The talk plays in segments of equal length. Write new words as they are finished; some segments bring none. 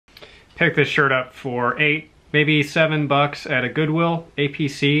Picked this shirt up for $8, maybe $7 at a Goodwill,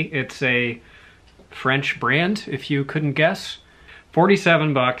 APC. It's a French brand, if you couldn't guess.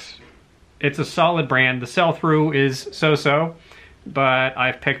 47 bucks. It's a solid brand. The sell-through is so-so, but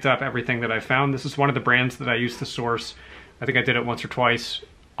I've picked up everything that I found. This is one of the brands that I used to source. I think I did it once or twice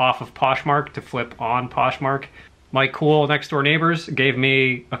off of Poshmark to flip on Poshmark. My cool next door neighbors gave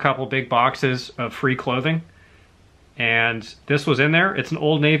me a couple big boxes of free clothing, and this was in there. It's an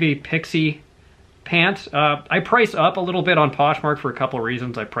Old Navy Pixie pant. I price up a little bit on Poshmark for a couple of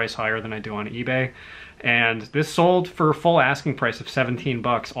reasons. I price higher than I do on eBay. And this sold for full asking price of 17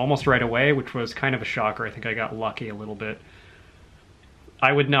 bucks almost right away, which was kind of a shocker. I think I got lucky a little bit.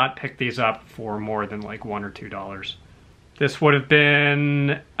 I would not pick these up for more than like $1 or $2. This would have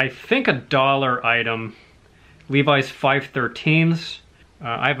been, I think, a $1 item. Levi's 513s.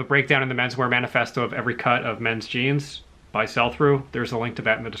 I have a breakdown in the Menswear Manifesto of every cut of men's jeans by sell-through. There's a link to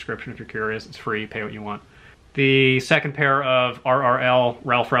that in the description if you're curious. It's free, pay what you want. The second pair of RRL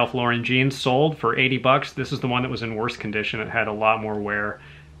Ralph Lauren jeans sold for 80 bucks. This is the one that was in worse condition. It had a lot more wear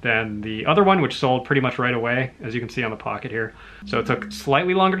than the other one, which sold pretty much right away, as you can see on the pocket here. So it took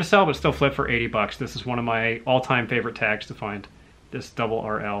slightly longer to sell, but still flipped for 80 bucks. This is one of my all-time favorite tags to find. This double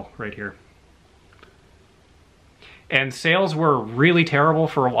RL right here. And sales were really terrible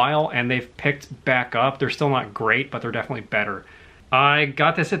for a while, and they've picked back up. They're still not great, but they're definitely better. I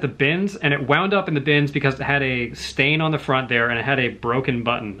got this at the bins, and it wound up in the bins because it had a stain on the front there, and it had a broken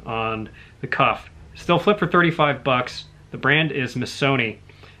button on the cuff. Still flipped for 35 bucks. The brand is Missoni,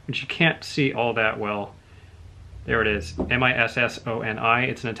 which you can't see all that well. There it is, Missoni.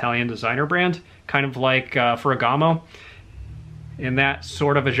 It's an Italian designer brand, kind of like Ferragamo, in that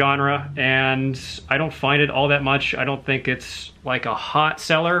sort of a genre, and I don't find it all that much. I don't think it's like a hot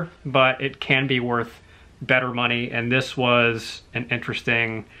seller, but it can be worth better money, and this was an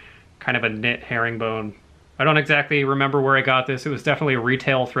interesting kind of a knit herringbone. I don't exactly remember where I got this. It was definitely a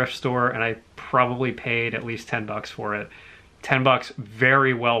retail thrift store, and I probably paid at least 10 bucks for it. 10 bucks,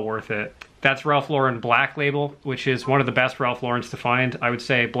 very well worth it. That's Ralph Lauren Black Label, which is one of the best Ralph Laurens to find. I would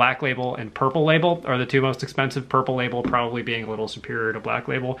say Black Label and Purple Label are the two most expensive. Purple Label probably being a little superior to Black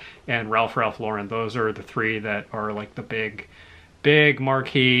Label, and Ralph Lauren. Those are the three that are like the big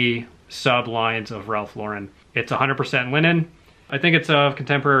marquee sub lines of Ralph Lauren. It's 100% linen. I think it's a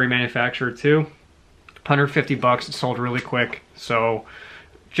contemporary manufacturer too. 150 bucks, it sold really quick. So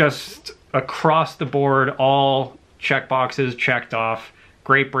just across the board, all check boxes checked off.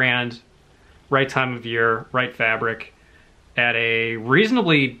 Great brand, right time of year, right fabric, at a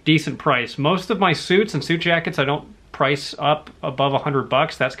reasonably decent price. Most of my suits and suit jackets, I don't price up above 100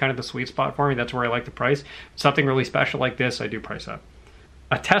 bucks. That's kind of the sweet spot for me. That's where I like the price. Something really special like this, I do price up.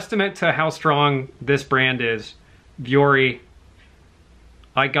 A testament to how strong this brand is, Vuori.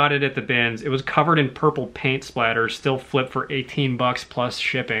 I got it at the bins. It was covered in purple paint splatters, still flipped for 18 bucks plus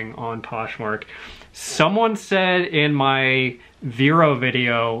shipping on Poshmark. Someone said in my Vero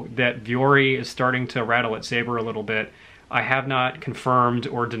video that Vuori is starting to rattle its saber a little bit. I have not confirmed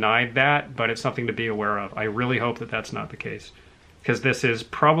or denied that, but it's something to be aware of. I really hope that that's not the case, because this is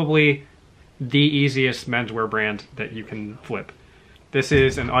probably the easiest menswear brand that you can flip. This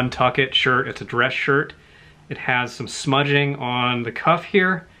is an Untuck It shirt. It's a dress shirt. It has some smudging on the cuff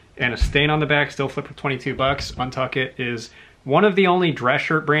here and a stain on the back, still flipped for 22 bucks. Untuck It is one of the only dress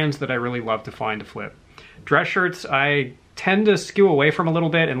shirt brands that I really love to find to flip. Dress shirts I tend to skew away from a little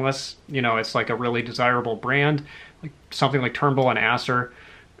bit unless, you know, it's like a really desirable brand, like something like Turnbull and Asser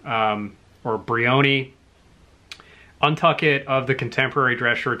or Brioni. Untuck It of the contemporary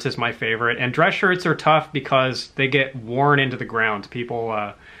dress shirts is my favorite. And dress shirts are tough because they get worn into the ground.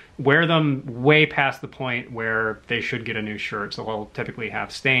 People wear them way past the point where they should get a new shirt. So they'll typically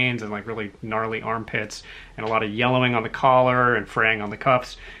have stains and like really gnarly armpits and a lot of yellowing on the collar and fraying on the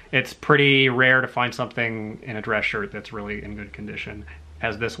cuffs. It's pretty rare to find something in a dress shirt that's really in good condition,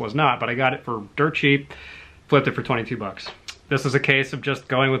 as this was not, but I got it for dirt cheap, flipped it for 22 bucks. This is a case of just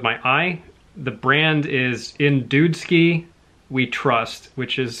going with my eye. The brand is In Dudeski We Trust,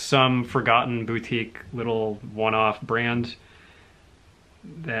 which is some forgotten boutique little one-off brand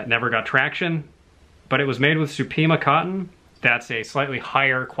that never got traction, but it was made with Supima cotton. That's a slightly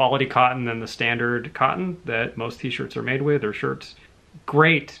higher quality cotton than the standard cotton that most t-shirts are made with, or shirts.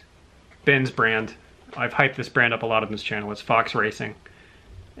 Great bins brand. I've hyped this brand up a lot on this channel. It's Fox Racing.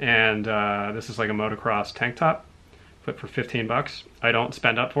 And this is like a motocross tank top. Flip for 15 bucks. I don't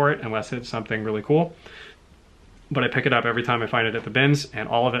spend up for it unless it's something really cool. But I pick it up every time I find it at the bins, and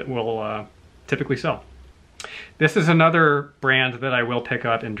all of it will typically sell. This is another brand that I will pick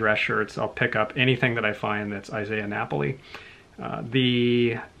up in dress shirts. I'll pick up anything that I find that's Isaiah Napoli.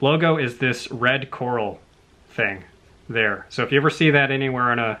 The logo is this red coral thing there. So if you ever see that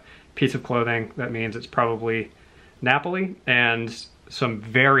anywhere on a piece of clothing, that means it's probably Napoli, and some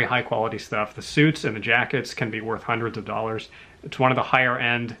very high quality stuff. The suits and the jackets can be worth hundreds of dollars. It's one of the higher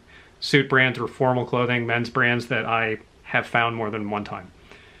end suit brands or formal clothing, men's brands that I have found more than one time.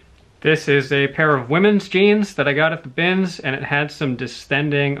 This is a pair of women's jeans that I got at the bins, and it had some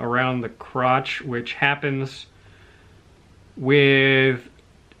distending around the crotch, which happens with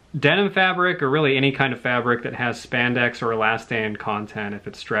denim fabric, or really any kind of fabric that has spandex or elastane content. If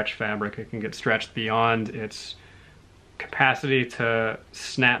it's stretch fabric, it can get stretched beyond its capacity to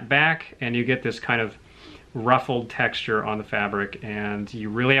snap back, and you get this kind of ruffled texture on the fabric, and you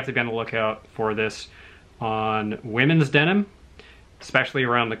really have to be on the lookout for this on women's denim, especially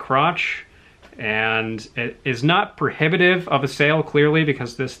around the crotch. And it is not prohibitive of a sale, clearly,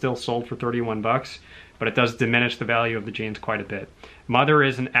 because this still sold for 31 bucks, but it does diminish the value of the jeans quite a bit. Mother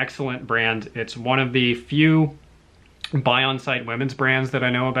is an excellent brand. It's one of the few buy-on-site women's brands that I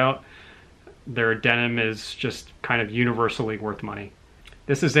know about. Their denim is just kind of universally worth money.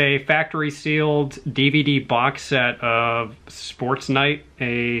 This is a factory-sealed DVD box set of Sports Night,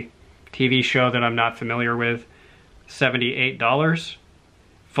 a TV show that I'm not familiar with. $78.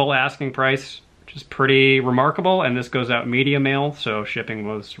 Full asking price, which is pretty remarkable, and this goes out media mail, so shipping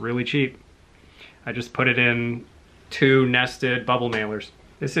was really cheap. I just put it in 2 nested bubble mailers.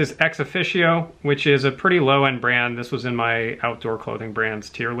 This is Ex Officio, which is a pretty low-end brand. This was in my outdoor clothing brands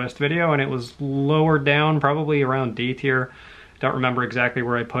tier list video, and it was lower down, probably around D tier. Don't remember exactly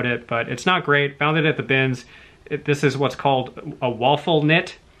where I put it, but it's not great. Found it at the bins. This is what's called a waffle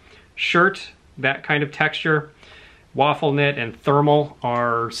knit shirt, that kind of texture. Waffle knit and thermal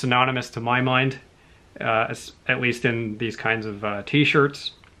are synonymous to my mind, at least in these kinds of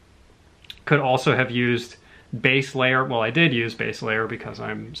t-shirts. Could also have used base layer. Well, I did use base layer because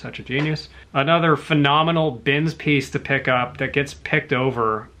I'm such a genius. Another phenomenal bins piece to pick up that gets picked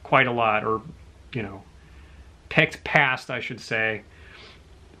over quite a lot, or, you know, picked past, I should say.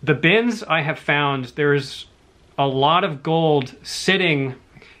 The bins I have found, there's a lot of gold sitting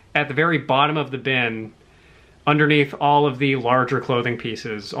at the very bottom of the bin underneath all of the larger clothing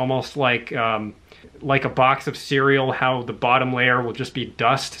pieces, almost like a box of cereal, how the bottom layer will just be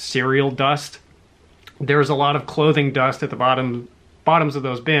dust, cereal dust. There's a lot of clothing dust at the bottoms of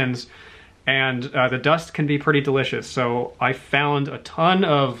those bins, and the dust can be pretty delicious. So I found a ton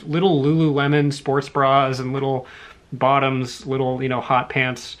of little Lululemon sports bras and little bottoms, little, you know, hot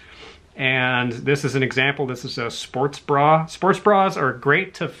pants. And this is an example. This is a sports bra. Sports bras are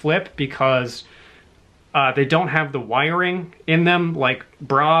great to flip because they don't have the wiring in them like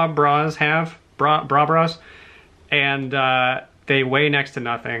bras have, bras. And they weigh next to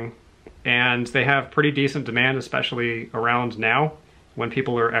nothing. And they have pretty decent demand, especially around now when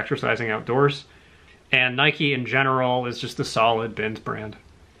people are exercising outdoors. And Nike in general is just a solid bins brand.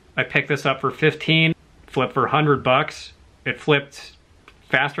 I picked this up for 15, flipped for 100 bucks. It flipped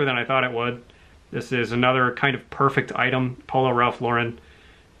faster than I thought it would. This is another kind of perfect item, Polo Ralph Lauren,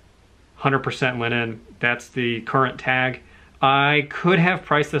 100% linen. That's the current tag. I could have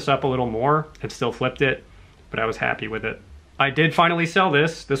priced this up a little more and still flipped it, but I was happy with it. I did finally sell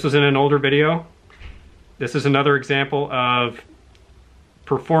this. This was in an older video. This is another example of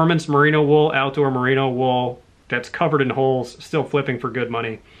performance merino wool, outdoor merino wool that's covered in holes, still flipping for good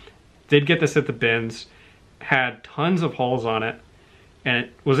money. Did get this at the bins, had tons of holes on it, and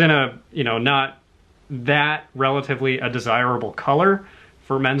it was in a, you know, not that relatively a desirable color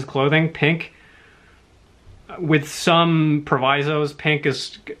for men's clothing, pink. With some provisos, pink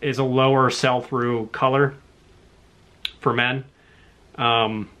is a lower sell-through color for men.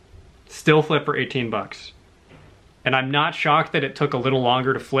 Still flip for 18 bucks. And I'm not shocked that it took a little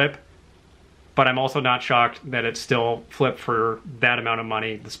longer to flip, but I'm also not shocked that it still flipped for that amount of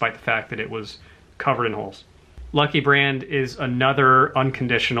money, despite the fact that it was covered in holes. Lucky Brand is another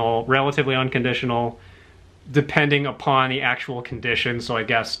unconditional, relatively unconditional, depending upon the actual condition, so I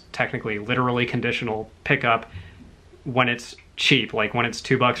guess technically literally conditional pickup when it's cheap. Like when it's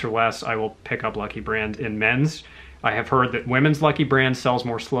 $2 or less, I will pick up Lucky Brand in men's. I have heard that women's Lucky Brand sells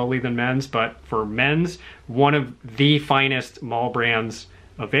more slowly than men's, but for men's, one of the finest mall brands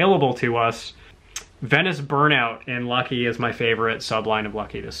available to us. Venice Burnout in Lucky is my favorite subline of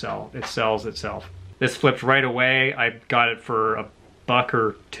Lucky to sell. It sells itself. This flipped right away. I got it for $1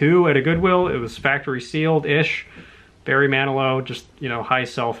 or $2 at a Goodwill. It was factory sealed-ish. Barry Manilow, just, you know, high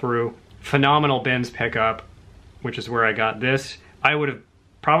sell-through. Phenomenal bins pickup, which is where I got this. I would have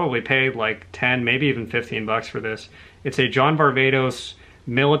probably paid like 10, maybe even 15 bucks for this. It's a John Varvatos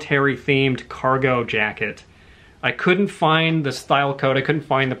military-themed cargo jacket I couldn't find the style code, I couldn't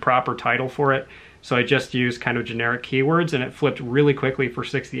find the proper title for it, so I just used kind of generic keywords, and it flipped really quickly for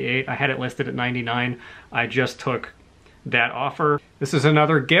 68. I had it listed at 99. I just took that offer. This is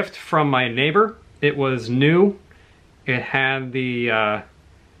another gift from my neighbor. It was new. It had the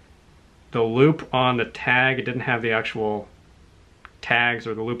loop on the tag. It didn't have the actual tags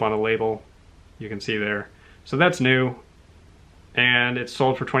or the loop on the label. You can see there. So that's new, and it's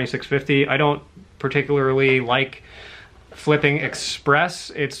sold for $26.50. I don't particularly like flipping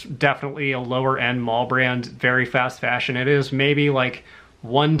express. It's definitely a lower end mall brand, very fast fashion. It is maybe like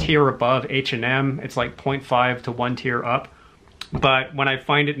one tier above H&M. It's like 0.5 to 1 tier up. But when I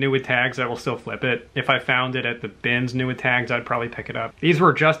find it new with tags, I will still flip it. If I found it at the bins new with tags, I'd probably pick it up. These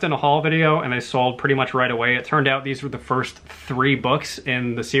were just in a haul video and they sold pretty much right away. It turned out these were the first 3 books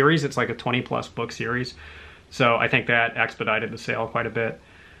in the series. It's like a 20+ book series. So I think that expedited the sale quite a bit.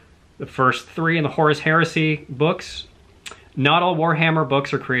 The first 3 in the Horus Heresy books. Not all Warhammer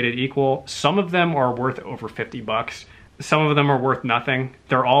books are created equal. Some of them are worth over 50 bucks. Some of them are worth nothing.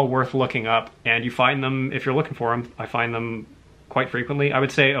 They're all worth looking up, and you find them if you're looking for them. I find them quite frequently. I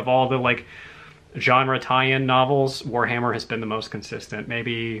would say of all the like genre tie-in novels, Warhammer has been the most consistent,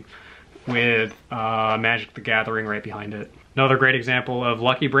 maybe with Magic the Gathering right behind it. Another great example of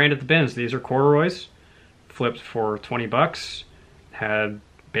lucky brand at the bins. These are corduroys, flipped for 20 bucks, had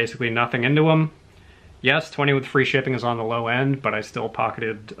basically nothing into them. Yes, 20 with free shipping is on the low end, but I still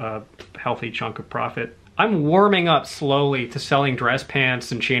pocketed a healthy chunk of profit. I'm warming up slowly to selling dress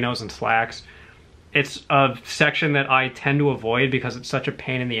pants and chinos and slacks. It's a section that I tend to avoid because it's such a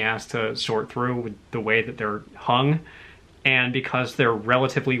pain in the ass to sort through with the way that they're hung, and because they're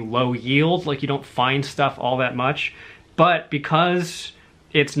relatively low yield, like you don't find stuff all that much. But because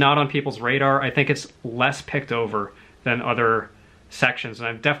it's not on people's radar, I think it's less picked over than other sections, and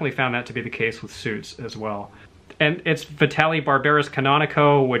I've definitely found that to be the case with suits as well. And it's Vitali Barberis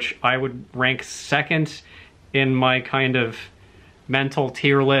Canonico, which I would rank second in my kind of mental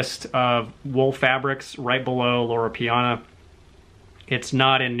tier list of wool fabrics, right below Loro Piana. It's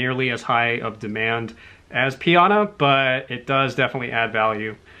not in nearly as high of demand as Piana, but it does definitely add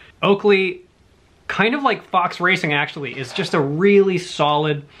value. Oakley, kind of like Fox Racing actually, is just a really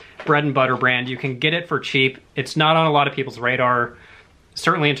solid bread and butter brand. You can get it for cheap. It's not on a lot of people's radar,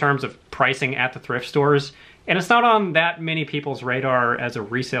 certainly in terms of pricing at the thrift stores. And it's not on that many people's radar as a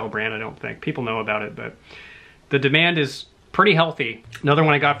resale brand, I don't think. People know about it, but the demand is pretty healthy. Another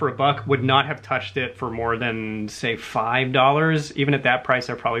one I got for $1 would not have touched it for more than, say, $5. Even at that price,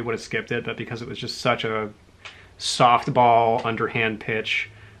 I probably would have skipped it, but because it was just such a softball underhand pitch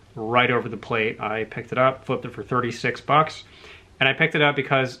right over the plate, I picked it up, flipped it for 36 bucks. And I picked it up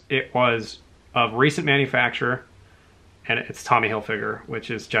because it was of recent manufacture, and it's Tommy Hilfiger,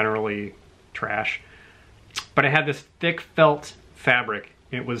 which is generally trash. But it had this thick felt fabric.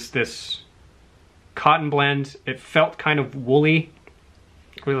 It was this cotton blend. It felt kind of woolly.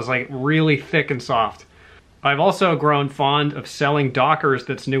 It was like really thick and soft. I've also grown fond of selling Dockers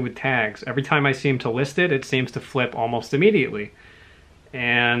that's new with tags. Every time I seem to list it, it seems to flip almost immediately.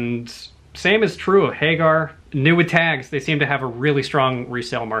 And same is true of Hagar. New with tags, they seem to have a really strong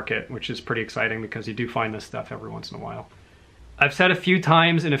resale market, which is pretty exciting because you do find this stuff every once in a while. I've said a few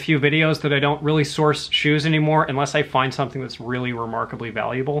times in a few videos that I don't really source shoes anymore unless I find something that's really remarkably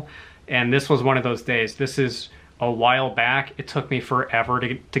valuable. And this was one of those days. This is a while back. It took me forever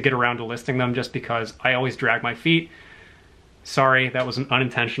to get around to listing them just because I always drag my feet. Sorry, that was an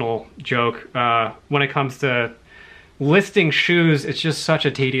unintentional joke. When it comes to listing shoes, it's just such a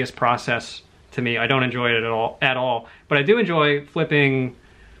tedious process to me. I don't enjoy it at all. But I do enjoy flipping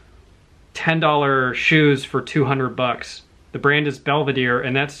 $10 shoes for 200 bucks. The brand is Belvedere,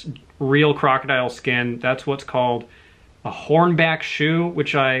 and that's real crocodile skin. That's what's called a hornback shoe,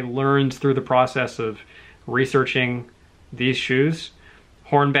 which I learned through the process of researching these shoes.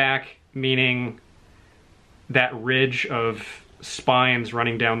 Hornback meaning that ridge of spines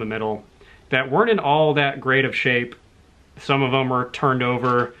running down the middle that weren't in all that great of shape. Some of them were turned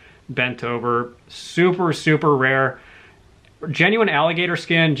over, bent over, super, super rare. Genuine alligator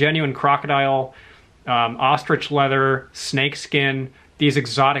skin, genuine crocodile, ostrich leather, snake skin, these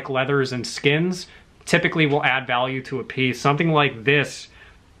exotic leathers and skins typically will add value to a piece. Something like this,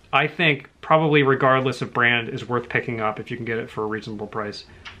 I think, probably regardless of brand, is worth picking up if you can get it for a reasonable price.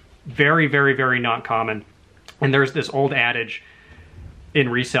 Very, very, very not common. And there's this old adage in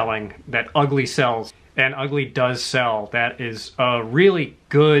reselling that ugly sells, and ugly does sell. That is a really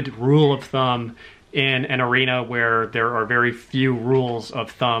good rule of thumb in an arena where there are very few rules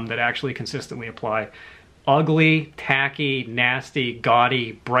of thumb that actually consistently apply. ugly, tacky, nasty,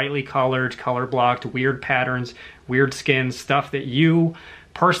 gaudy, brightly colored, color blocked, weird patterns, weird skins, stuff that you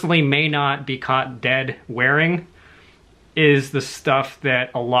personally may not be caught dead wearing is the stuff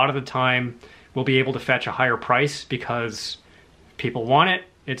that a lot of the time will be able to fetch a higher price because people want it.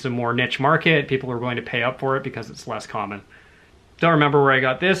 It's a more niche market. People are going to pay up for it because it's less common. Don't remember where I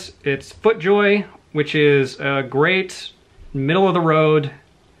got this. It's FootJoy, which is a great middle of the road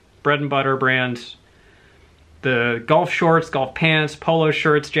bread and butter brand. The golf shorts, golf pants, polo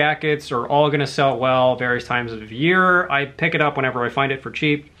shirts, jackets are all gonna sell well various times of the year. I pick it up whenever I find it for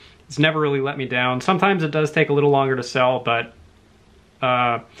cheap. It's never really let me down. Sometimes it does take a little longer to sell, but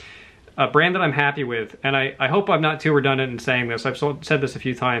a brand that I'm happy with, and I hope I'm not too redundant in saying this, I've said this a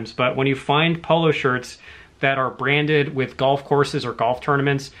few times, but when you find polo shirts that are branded with golf courses or golf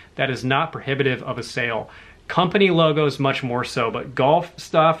tournaments, that is not prohibitive of a sale. Company logos much more so, but golf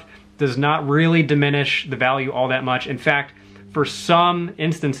stuff does not really diminish the value all that much. In fact, for some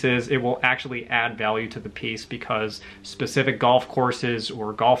instances, it will actually add value to the piece because specific golf courses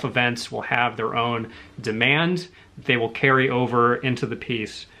or golf events will have their own demand. They will carry over into the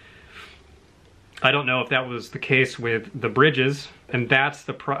piece. I don't know if that was the case with the bridges, and that's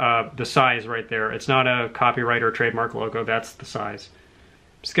the size right there. It's not a copyright or trademark logo, that's the size.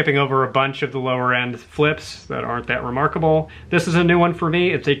 Skipping over a bunch of the lower end flips that aren't that remarkable. This is a new one for me.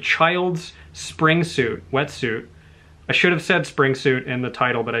 It's a child's spring suit, wetsuit. I should have said spring suit in the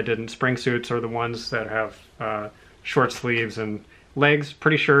title, but I didn't. Spring suits are the ones that have short sleeves and legs.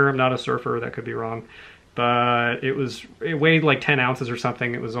 Pretty sure, I'm not a surfer, that could be wrong. But it weighed like 10 ounces or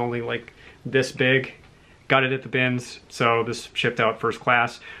something. It was only like this big. Got it at the bins, so this shipped out first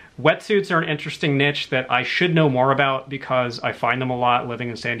class. Wetsuits are an interesting niche that I should know more about because I find them a lot living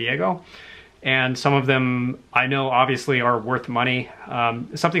in San Diego. And some of them I know obviously are worth money.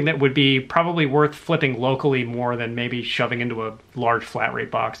 Something that would be probably worth flipping locally more than maybe shoving into a large flat rate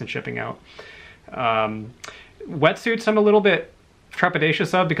box and shipping out. Wetsuits I'm a little bit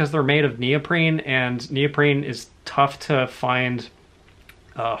trepidatious of because they're made of neoprene, and neoprene is tough to find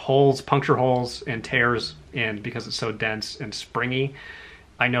holes, puncture holes, and tears in because it's so dense and springy.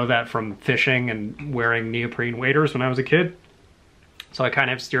 I know that from fishing and wearing neoprene waders when I was a kid. So I kind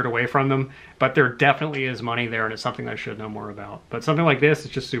of steered away from them, but there definitely is money there and it's something I should know more about. But something like this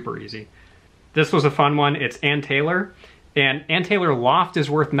is just super easy. This was a fun one. It's Ann Taylor, and Ann Taylor Loft is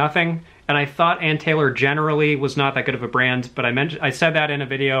worth nothing. And I thought Ann Taylor generally was not that good of a brand, but I said that in a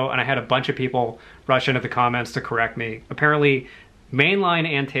video and I had a bunch of people rush into the comments to correct me. Apparently mainline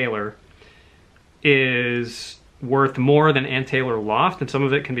Ann Taylor is worth more than Ann Taylor Loft, and some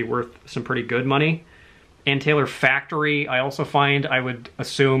of it can be worth some pretty good money. Ann Taylor Factory, I also find, I would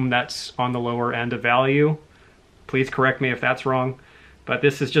assume that's on the lower end of value. Please correct me if that's wrong. But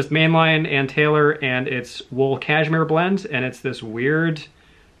this is just mainline Ann Taylor, and it's wool cashmere blend, and it's this weird,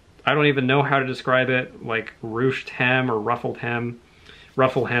 I don't even know how to describe it, like ruched hem or ruffled hem,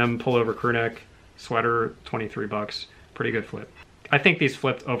 ruffle hem, pullover crew neck, sweater, 23 bucks. Pretty good flip. I think these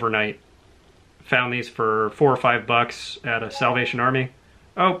flipped overnight. Found these for $4 or $5 at a Salvation Army.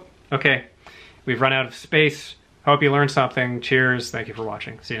 Oh, okay. We've run out of space. Hope you learned something. Cheers. Thank you for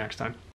watching. See you next time.